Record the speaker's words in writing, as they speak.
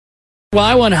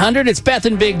Y100, it's Beth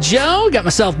and Big Joe. Got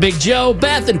myself Big Joe,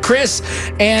 Beth, and Chris.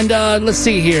 And let's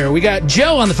see here. We got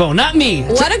Joe on the phone, not me.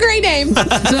 What a great name.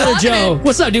 It's another Joe.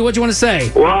 What's up, dude? What you want to say?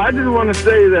 Well, I just want to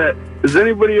say that, does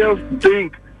anybody else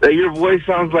think that your voice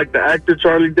sounds like the actor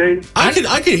Charlie Day? I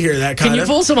could hear that kind Can you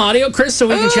pull some audio, Chris, so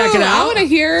we can check it out? I want to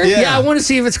hear. Yeah, I want to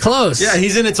see if it's close. Yeah,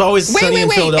 he's in It's Always Sunny in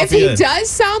Wait. Philadelphia. If he does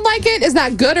sound like it, is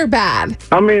that good or bad?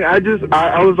 I mean, I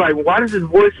was like, why does his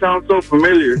voice sound so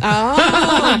familiar?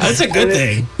 Oh. That's a good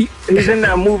thing. He's in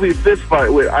that movie Fist Fight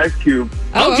with Ice Cube.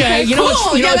 Okay, you know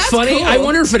cool. what's, Yeah, what's that's funny? cool. I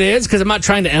wonder if it is, because I'm not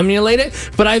trying to emulate it,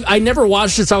 but I never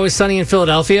watched It's Always Sunny in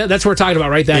Philadelphia. That's what we're talking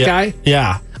about, right? That guy?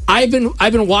 Yeah. I've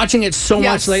been watching it so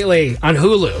much lately on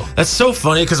Hulu. That's so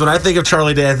funny because when I think of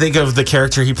Charlie Day, I think of the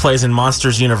character he plays in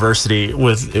Monsters University,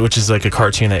 which is like a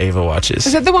cartoon that Ava watches.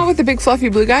 Is that the one with the big fluffy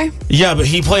blue guy? Yeah, but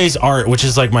he plays Art, which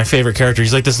is like my favorite character.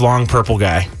 He's like this long purple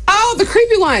guy. Oh, the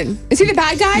creepy one. Is he the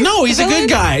bad guy? No, he's a good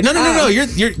guy. No.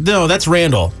 No, that's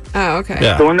Randall. Oh, okay.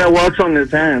 Yeah. The one that walks on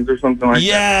his hands or something like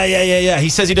that. Yeah. He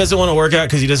says he doesn't want to work out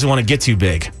because he doesn't want to get too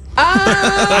big.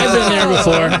 I've been there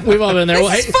before. We've all been there.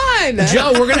 This is fun.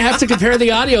 Joe, we're going to have to compare the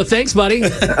audio. Thanks, buddy. All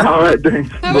right, thanks.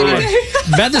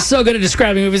 Beth is so good at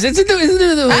describing movies. Isn't the I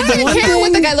don't even one care thing?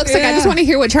 what the guy looks like. I just want to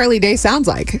hear what Charlie Day sounds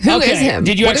like. Who is him?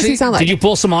 Did you what does he sound like? Did you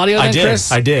pull some audio then,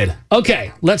 Chris? I did.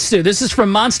 Okay, let's do. This is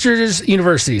from Monsters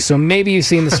University, so maybe you've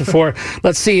seen this before.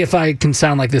 Let's see if I can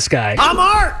sound like this guy. I'm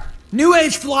Art, New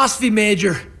Age philosophy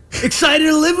major. Excited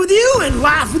to live with you and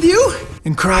laugh with you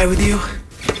and cry with you.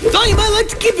 Thought you might like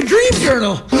to keep a dream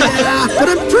journal. But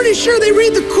I'm pretty sure they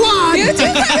read the quad. You do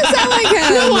kind of sound like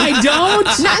him. No, I don't.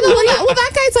 Well,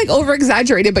 that guy's like over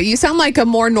exaggerated, but you sound like a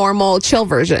more normal, chill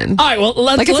version. All right, well,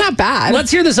 it's not bad.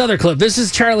 Let's hear this other clip. This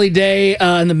is Charlie Day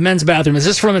in the men's bathroom. Is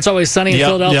this from It's Always Sunny in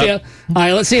Philadelphia? Yep. All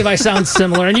right, let's see if I sound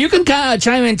similar. And you can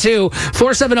chime in too,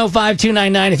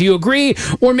 470-5299 if you agree,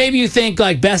 or maybe you think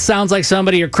like Beth sounds like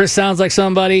somebody or Chris sounds like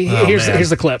somebody. Here's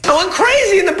the clip. I went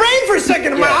crazy in the brain for a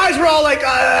second, and my eyes were all like,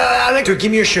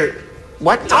 give me your shirt.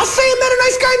 What? I'll say I met a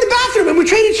nice guy in the bathroom and we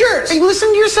traded shirts. Are you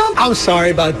listening to yourself? I'm sorry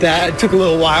about that. It took a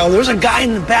little while. There was a guy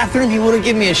in the bathroom. He wouldn't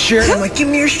give me a shirt. I'm like, give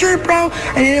me your shirt, bro.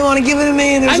 And he didn't want to give it to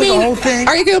me. And there was a whole thing.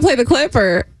 Are you going to play the clip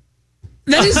or?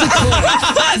 That is the clip.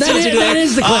 that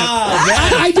is the clip.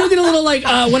 I do get a little like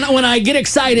when I get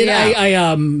excited.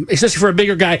 I especially for a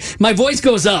bigger guy, my voice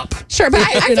goes up. Sure, but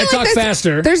I feel I talk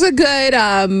faster. There's a good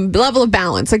level of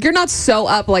balance. Like you're not so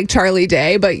up like Charlie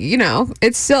Day, but you know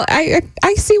it's still. I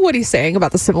see what he's saying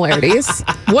about the similarities.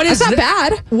 It's not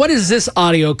bad. What is this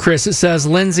audio, Chris? It says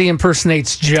Lindsay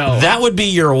impersonates Joe. That would be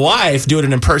your wife doing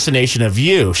an impersonation of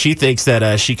you. She thinks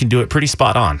that she can do it pretty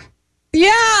spot on.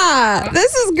 Yeah,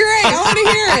 this is great. I want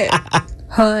to hear it.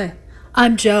 Hi,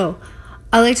 I'm Joe.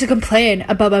 I like to complain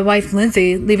about my wife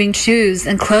Lindsay leaving shoes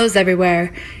and clothes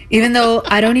everywhere, even though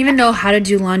I don't even know how to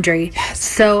do laundry.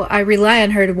 So I rely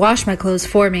on her to wash my clothes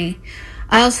for me.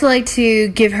 I also like to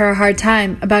give her a hard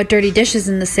time about dirty dishes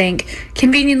in the sink,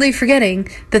 conveniently forgetting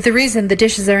that the reason the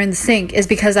dishes are in the sink is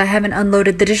because I haven't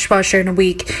unloaded the dishwasher in a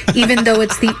week, even though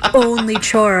it's the only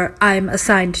chore I'm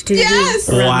assigned to do. Yes,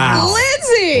 Wow.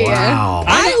 Lindsay. Wow.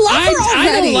 I love her already.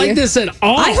 I don't like this at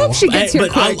all. I hope she gets here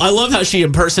But quick. I love how she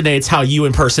impersonates how you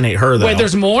impersonate her, though. Wait,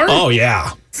 there's more? Oh,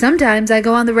 yeah. Sometimes I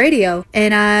go on the radio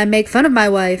and I make fun of my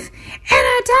wife. And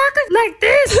I talk like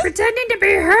this, pretending to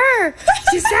be her.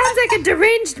 She sounds like a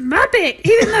deranged Muppet,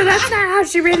 even though that's not how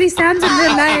she really sounds in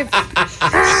real life.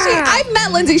 I've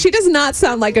met Lindsay. She does not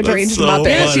sound like a deranged so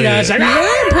Muppet. funny. She does. Your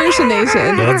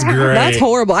impersonation. That's great. That's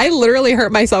horrible. I literally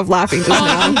hurt myself laughing just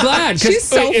now. I'm glad. 'cause- She's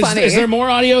so funny. Is there more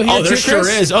audio here? Oh, there too, sure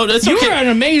Chris? is. Oh, that's You okay. are an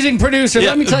amazing producer.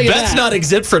 Let me tell you Beth's that. not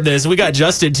exempt from this. We got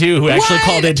Justin, too, who actually What?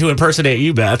 called in to impersonate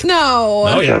you, Beth. No.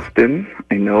 Oh, yeah. Justin,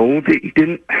 I know that you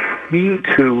didn't mean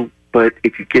to, but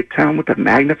if you get down with a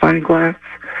magnifying glass,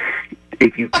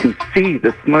 if you can see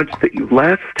the smudge that you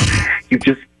left,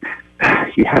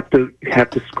 you have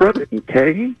to scrub it,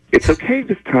 okay? It's okay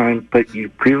this time, but you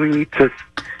really need to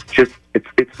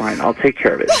it's fine. I'll take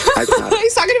care of it. I've got it.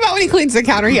 He's talking about when he cleans the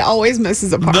counter, he always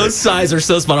misses a part. Those sighs are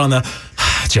so spot on.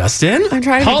 Justin? I'm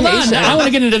trying to Hold be on. patient. I want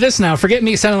to get into this now. Forget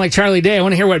me sounding like Charlie Day. I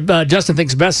want to hear what Justin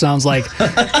thinks Beth sounds like.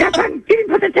 Justin, you didn't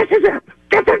put the dishes up.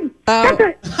 Justin,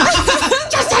 Justin!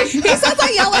 He sounds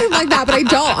like yell at him like that, but I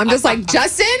don't. I'm just like,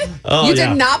 Justin, you yeah.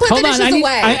 did not put Hold the on. dishes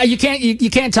away. You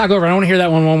can't talk over. I want to hear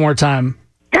that one more time.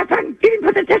 Justin, you didn't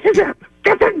put the dishes up.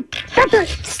 Justin.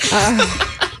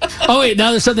 Oh, wait.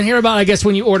 Now there's something here about, I guess,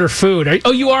 when you order food.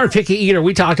 You are a picky eater.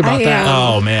 We talked about I that. am.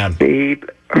 Oh, man. Babe,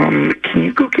 can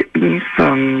you go get me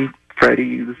some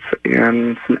Freddy's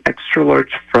and some extra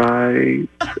large fries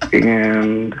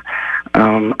and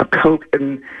a Coke,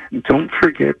 and don't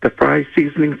forget the fry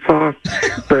seasoning sauce,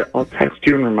 but I'll text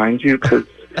you and remind you because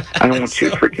I don't want you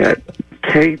to forget.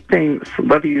 Okay, thanks.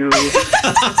 Love you.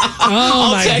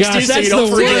 Oh my text you gosh, so that's you the don't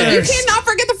forget. You worst. cannot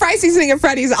forget the fry seasoning at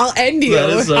Freddy's. I'll end you. That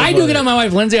is so I do funny. get on my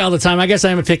wife Lindsay all the time. I guess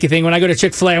I am a picky thing. When I go to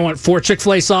Chick-fil-A, I want 4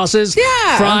 Chick-fil-A sauces,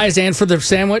 Yeah. fries, and for the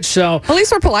sandwich. So, At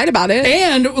least we're polite about it.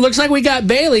 and it looks like we got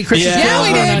Bailey. Chris's Yeah, we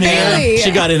girlfriend, did. on here. Bailey.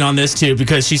 She got in on this too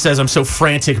because she says I'm so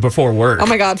frantic before work. Oh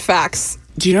my God, facts.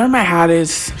 Do you know where my hat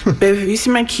is? Babe, have you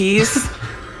seen my keys?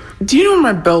 Do you know where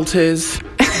my belt is?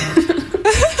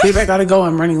 Babe, I gotta go.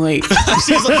 I'm running late.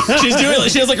 she's doing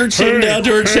like she has like her chin down to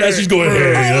her chest. She's going,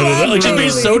 hey, like she's being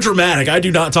so dramatic. I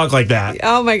do not talk like that.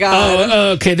 Oh my God. Oh,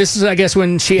 okay. This is, I guess,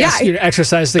 when she Yeah. asks you to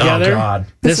exercise together. Oh, God.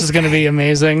 This is going to be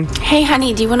amazing. Hey,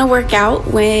 honey, do you want to work out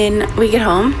when we get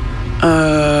home?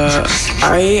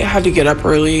 I had to get up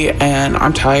early and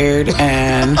I'm tired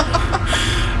and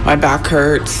my back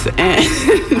hurts and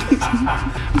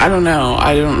I don't know.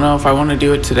 I don't know if I want to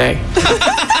do it today.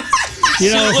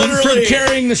 You know, from literally-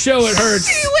 carrying the show, it hurts.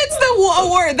 She wins the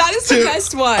award. That is the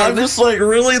best one. I'm just like,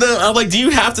 really though? I'm like, do you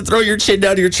have to throw your chin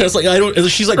down to your chest? Like, I don't.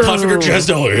 She's like puffing her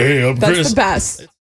chest out. Like, hey, I'm That's Chris. the best.